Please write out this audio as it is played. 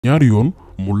ñaari yoon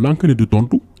mu lànk ne du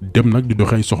tontu dem nag di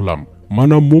doxee ay soxlaam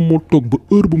maanaam moom moo toog ba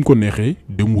heure bu mu ko neexee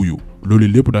dem wuyu loolu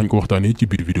lépp daañ ko waxtaanee ci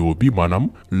biir vidéo bi maanaam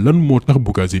lan moo tax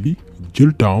Bougazelli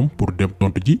jël temps pour dem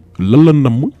tontu ji lan la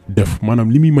namm def maanaam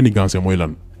li muy manigancé mooy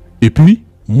lan. et puis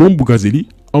moom Bougazelli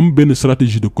am benn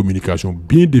stratégie de communication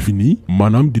bien définie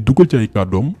maanaam di dugal ci ay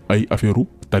kàddoom ay affaireu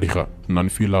tarixa naan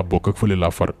fii laa bokk ak fële laa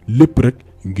far lépp rek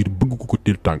ngir bëgg ko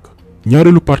teel tànk.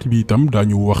 ñaareelu partie bi itam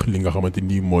daañu wax li nga xamante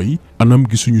ni mooy anam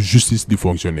gi suñu justice di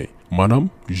fonctionner maanaam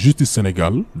justice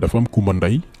Sénégal dafa am kumba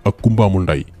ndey ak kumba amul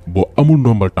ndey boo amul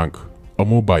ndombal tànk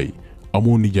amoo bàyyi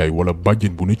amoo nijaay wala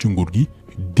bàjjen bu ne ci nguur gi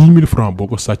 10 000 francs boo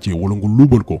ko sàccee wala nga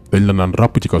luubal ko dañ la naan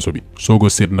ràpp ci kaso bi soog a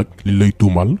seet nag li lay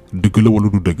tuumal dëgg la wala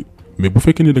du dëgg mais bu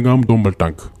fekkee ne da nga am ndombal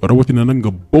tànk rawatina nag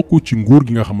nga bokk ci nguur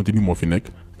gi nga xamante ni moo fi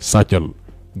nekk sàccal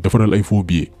defaral ay faux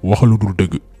billets waxalu dul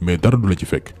dëgg mais dara du la ci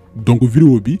fekk. donc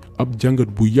vidéo bi ab jàngat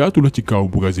bu yaatu la ci kaaw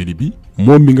Bougazelli bi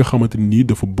moom mi nga xamante ni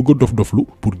dafa bëgg a dof-doflu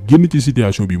pour génn ci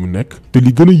situation bi mu nekk te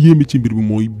li gën a yéeme ci mbir bi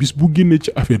mooy bis bu génnee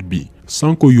ci affaire bi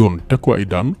sans ko yoon teg ko ay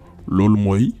daan loolu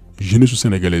mooy jeunesse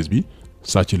sénégalaise bi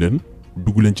sàcc leen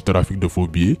dugg leen ci trafic de faux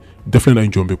billets def leen ay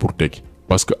njombe pour tekki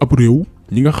parce que ab réew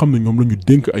ñi nga xam ne ñoom la ñu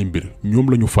dénk ay mbir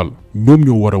ñoom la ñu fal ñoom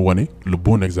ñoo war a wane le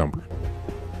bon exemple.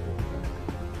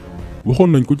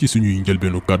 waxoon nañ ko ci suñuy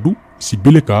njëlbeenu kàddu si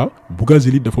bile cas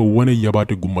Bougazelli dafa wane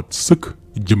yabaate gu mat sëkk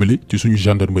jëmale ci suñu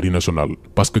gendarmerie nationale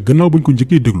parce que gannaaw bañ ko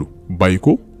njëkkee déglu bàyyi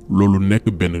ko loolu nekk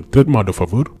benn traitement de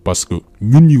faveur parce que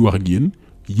ñun ñuy wax ak yéen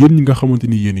ñi nga xamante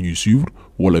ni yéen ñuy suivre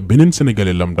wala beneen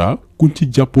sénégalais lambda kuñ ci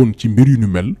jàppoon ci mbir yu ñu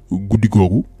mel guddi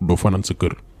googu doo fanaan sa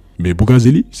kër mais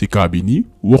Bougazelli si cas bi nii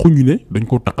waxuñu ne dañ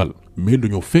ko taqal mais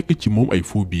dañoo fekk ci moom ay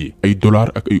faux billets ay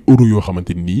dollars ak ay euros yoo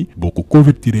xamante ni boo ko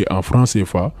convertir en francs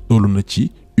CFA toll na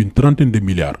ci une trentaine de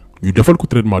milliards ñu defal ko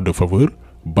traitement de faveur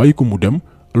bàyyi ko mu dem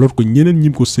alors que ñeneen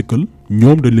ñi ko sëkkal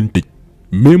ñoom dañ leen tëj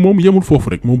mais moom yemul foofu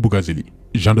rek moom Bougazelli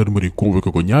gendarmerie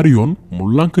convoqué ko ñaari yoon mu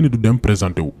lànk ne du dem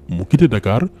présenté wu mu quitté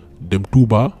Dakar dem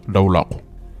Touba daw làqu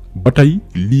ba tey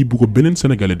lii bu ko beneen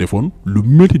sénégalais defoon lu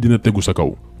métti dina tegu sa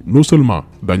kaw non seulement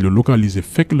daañ la localiser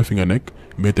fekk la fi nga nekk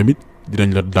mais tamit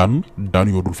dinañ la daan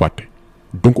yoo dul fàtte.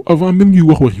 donc avant même ñuy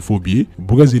wax waxi faux billets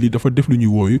Bougazelli dafa def lu ñuy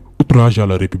woowee outrage à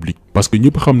la république parce que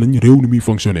ñëpp xam nañ réew ni muy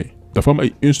fonctionner dafa am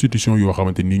ay institutions yoo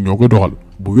xamante ni ñoo ko doxal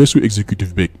bu weesu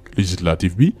exécutif beeg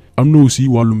législatif bi am na aussi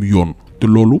wàllum yoon te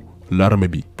loolu l'armée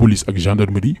bi police ak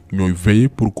gendarmerie ñooy veiller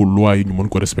pour que loi yi ñu mën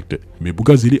ko respecter mais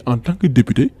Bougazelli en tant que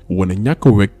député wane ñàkk a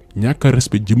wekk ñàkk a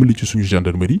respect jëmale ci suñu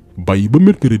gendarmerie bàyyi ba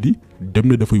mercredi dem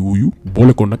na dafay wuyu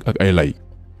boole ko nag ak ay lay.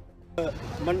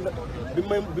 man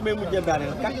bi may mujjee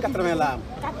daaneel 480 laa am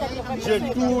j'ai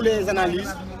tous les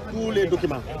analyses tous les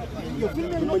documents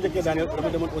bi ma njëkkee daaneel dama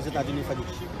demoon aux États-Unis faju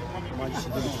moi je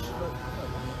suis député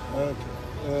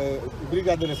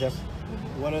brigade de recherche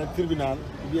wala tribunal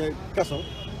ou bien kaso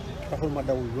taxul ma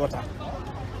daw yoota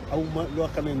aw ma loo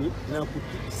xamee ni dinaa ko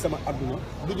sama adduna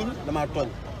lu dul damaa tooñ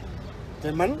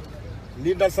te man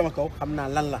lii dal sama kaw xam naa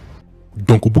lan la.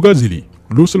 donc Bougazelli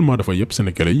non seulement dafa yeb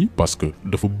sénégalais yi parce que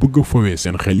dafa bëgg a fowee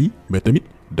seen xel yi mais tamit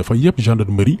dafa yeb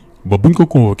gendarmerie ba buñ ko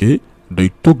convoqué day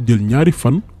toog jël ñaari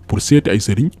fan pour seeti ay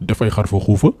sëriñ dafay xarfa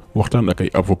xuufa waxtaan ak ay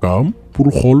avocat am pour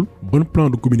xool ban plan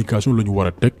de communication la ñu war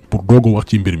a teg pour doog a wax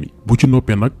ci mbir mi bu ci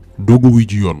noppee nag doog a wuy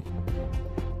ji yoon.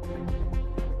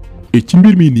 et ci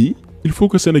mbir mi nii il faut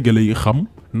que sénégalais yi xam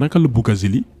naka la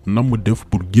Bougazelli nam def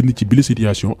pour génn ci bile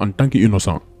situation en tant que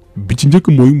innocent. bi ci njëkk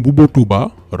mooy mbubboo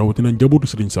Touba rawatina njabootu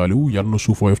Serigne Saliou yàlla na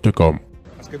suuf woyof ca kawam.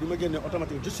 parce que bi ma génnee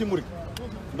automatique je suis mouride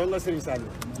ndongal Serigne Saliou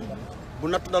bu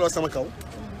natt daloo sama kaw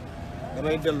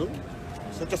damay dellu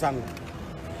sa cosaan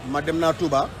ma dem naa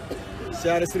Touba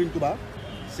siyaare Serigne Touba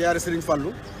siyaare Serigne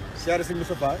Fallou siyaare Serigne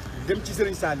Moustapha dem ci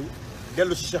Serigne Saliou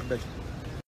dellu ci Cheikh Béthio.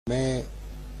 mais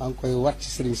maa ngi koy wat ci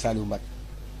Serigne Saliou Mbacké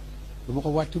du ma ko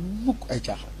wàtte mukk ay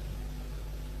caaxaan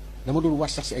dama doon wat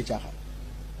sax si ay caaxaan.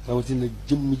 rawatina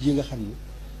jëmm ji nga xam ni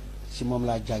si moom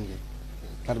laa jàngee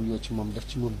tarbiyoo ci moom def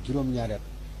ci moom juróom-ñaari at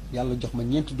yàlla jox ma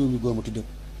ñeenti doomi góor ma tuddee ko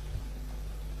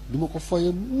du ma ko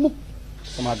foyee mukk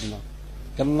sama àdduna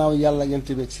gannaaw yàlla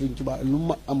yente beeg Sëriñ Tuubaa lu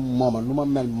ma am mooma lu ma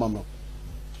mel moom la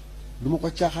du ma ko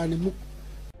caaxaane mukk.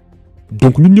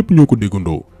 donc ñun ñëpp ñoo ko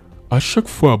déggandoo à chaque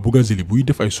fois Bougazelli buy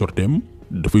def ay sorteem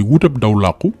dafay wutab daw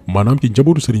làqu maanaam ci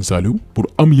njabootu Serigne Saliou pour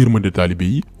am yërmande taalibe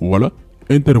yi wala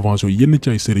intervention yenn ci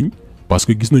ay sëriñ. parce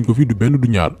que gis nañ ko fi du benn du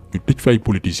ñaar ñu tëj fa ay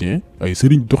politiciens ay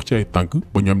sëriñ dox ci ay tànk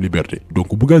ba ñu am liberté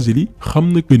donc Bougazelli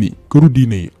xam na que ni këru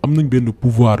diine yi am nañ benn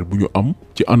pouvoir bu ñu am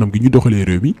ci anam gi ñu doxalee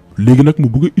réew mi léegi nag mu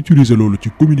bëgg a utiliser loolu ci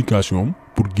communication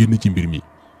pour génn ci mbir mi.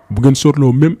 bu ngeen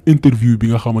sotloo même interview bi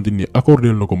nga xamante ni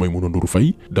accordé na ko Maïmouna Ndour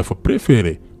Faye dafa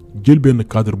préféré jël benn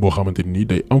cadre boo xamante ni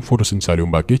day am photo Serigne Saliou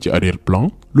Mbacké ci arrière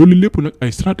plan loolu lépp nag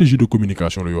ay stratégie de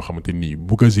communication la yoo xamante ni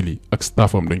Bougazelli ak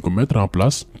staffam dañ ko mettre en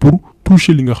place pour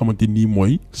toucher li nga xamante ni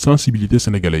mooy sensibilité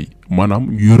sénégalais yi maanaam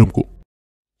ñu yërëm ko.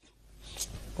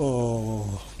 oh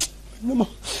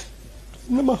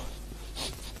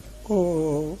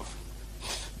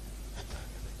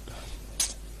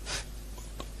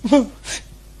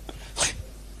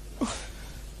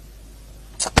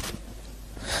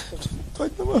toj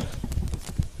na ma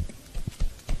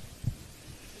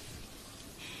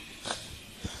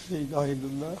la ilaha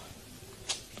illallah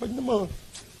toj na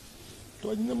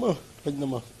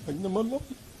ma lool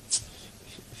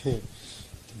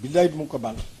billaahi du ma ko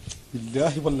baal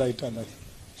billaahi wallaahi taala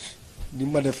di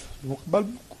ma def du ma ko baal.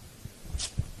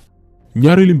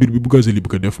 ñaareelu mbir bi Bougazelli bi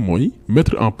ko def mooy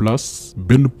mettre en place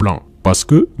benn plan parce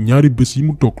que ñaari bés yi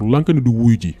mu toog lank ne du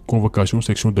wuyu ji convocation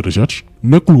section de recherche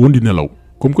nekkul woon di nelaw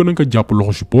comme que na nga ko jàpp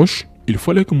loxo ci poche il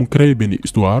fallait que mu créer benn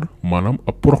histoire maanaam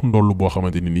ab porox ndoll boo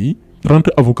xamante ni nii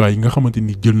 30 avocats yi nga xamante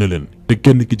ni jël na leen te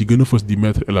kenn ki ci gën a fës di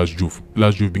maître El Hadj Diouf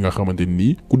bi nga xamante ni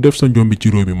nii ku def sa njombi ci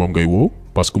réew mi moom ngay woo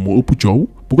parce que moo ëpp coow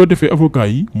bu ko defee avocats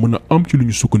yi mën a am ci lu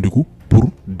ñu sukkandiku pour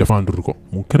défendre ko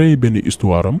mu créer benn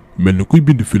histoire am mel ni kuy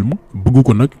bind film bëgg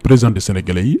ko nag présenter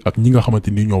sénégalais yi ak ñi nga xamante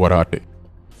ni ñoo war a àtte.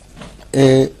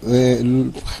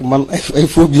 man ay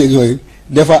faux billets yooyu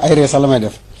des fois ay ree sax la may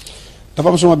def dafa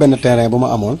am suma benn terrain bu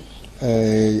ma amoon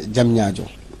jam ñaajo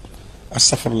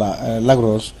astafurla Lac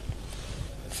Rose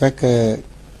fekk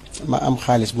ma am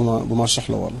xaalis bu ma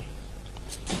soxla woon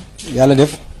yàlla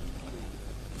def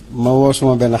ma woo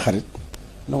suma benn xarit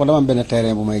na ko dama am benn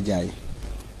terrain bu may jaay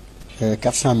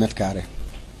 400 mètres carrés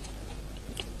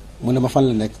mu ne ma fan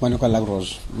la nekk ma ne ko Lac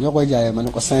Rose ñoo koy jaayee ma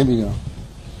ne ko 5 millions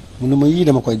mu ne ma yii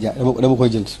dama koy jaay dama koy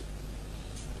jënd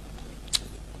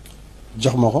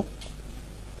jox ma ko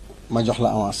ma jox la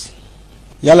avance.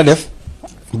 yàlla def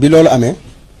bi loolu amee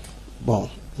bon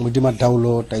mu di ma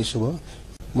dawloo tey suba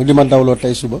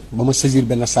ba ma saisir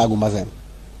benn saagu magasin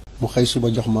mu xëy suba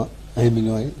jox ma 1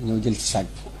 million yi ñëw jël ci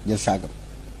saagam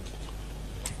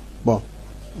bon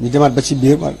ñu demaat ba ci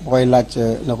biir ma koy laaj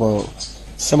na ko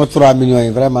sama 3 millions yi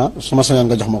vraiment su ma sañoon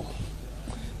nga jox ma ko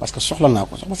parce que soxla naa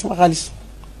ko soxla sama xaalis.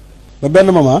 ba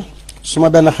benn moment su ma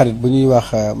benn xarit bu ñuy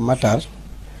wax Matar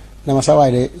ne ma sa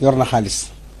waay de yor na xaalis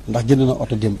ndax jënd na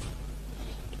oto démb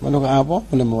ma ne ko ah bon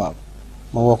mu ne ma waaw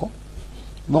ma woo ko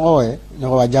ma ko wooyee ne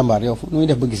ko waa jàmbaar yow nu muy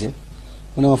def ba gisee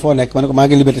mu ne ma foo nekk ma ne ko maa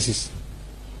ngi Liberté 6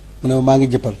 mu ne ma maa ngi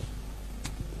jëppal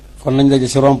kon nañ daje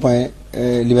si rond point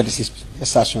Liberté 6 bi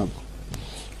station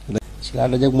bi si laa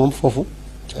dajeeg moom foofu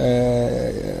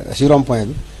si rond point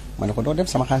bi ma ne ko doo dem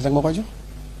sama xaalis rek ma koy jox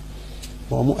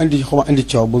bon mu indi xaw ma indi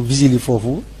coow ba visile yi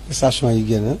foofu station yi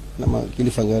génn na ma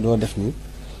kilifa nga doo def nii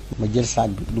ma jël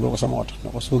saag bi dugal ko sama oto na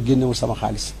ko soo génnewul sama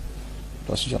xaalis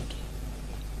doo si jot.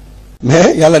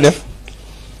 mais yàlla def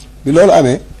bi loolu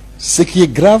amee ce qui est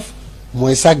grave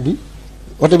mooy saag bi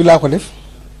oto bi laa ko def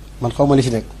man xaw ma li ci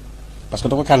nekk parce que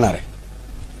da ko kànnaare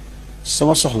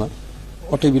sama soxna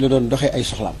oto bi la doon doxee ay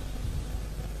soxlaam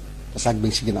te saag bi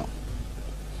ngi si ginnaaw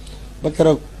ba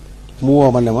keroog mu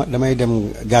woo ma ne ma damay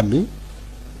dem Gambie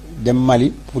dem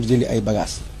Mali pour jëli ay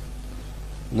bagages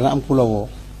dana am ku la woo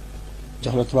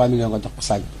jox la 3 millions nga jox ko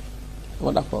saag bi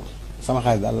ko d'accord sama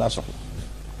xaalis daal laa soxla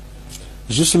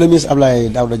juste le ministre Abdoulaye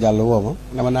Daouda Diallo woo ma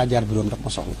dama naa jaar bureau daf ma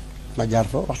soxla ma jaar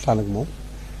fa waxtaan ak moom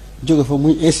jóge fa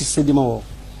muy insister di ma woo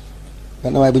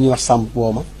benn waay bu ñuy wax Samb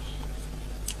woo ma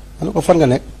ne ko fan nga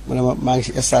nekk mu ne ma maa ngi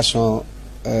si station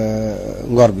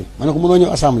Ngor bi ma ne ko mënoo ñëw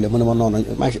assemblée mu ne ma noonu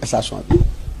maa ngi si station bi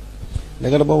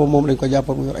léegi nag boobu moom dañ ko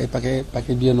jàppoon mu yor ay paquet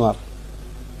billet noir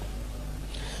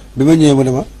bi ma ñëwee mu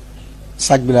ne ma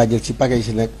sac bi laa jël ci paquet yi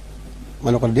si nekk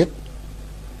ma ne ko déet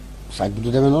sac bi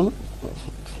du demee noonu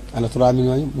ana 3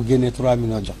 millions yi mu génnee 3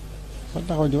 millions jox ma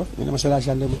taxaw di wax ñu ne ma c'est la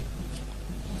gendarmerie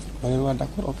ma leen waa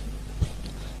d'accord ok.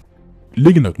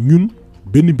 léegi nag ñun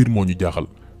benn mbir moo ñu jaaxal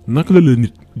naka la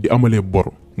nit di amalee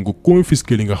bor nga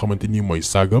confisquer li nga xamante ni mooy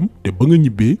saagam te ba nga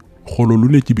ñibbee xooloo lu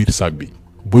ne ci biir saag bi.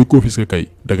 booy confisquer kay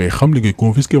da ngay xam li ngay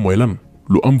confisquer mooy lan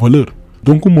lu am valeur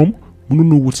donc moom mënu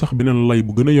na wut sax beneen lay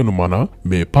bu gën a yenu maanaa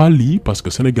mais pas lii parce que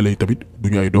sénégalais yi tamit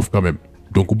duñu ay dof quand même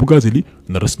donc Bougazelli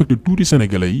na respecté tuuti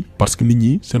sénégalais yi parce que nit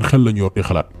ñi seen xel lañ yor di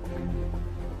xalaat.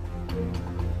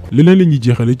 leneen la ñuy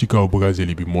jeexale ci kaw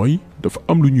Bougazelli bi mooy dafa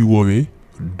am lu ñuy woowee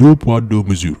 2 poids 2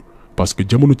 mesures parce que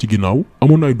jamono ci ginnaaw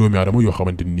amoon na ay doomi aadama yoo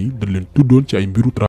xamante ni dañ leen tuddoon ci ay mbiru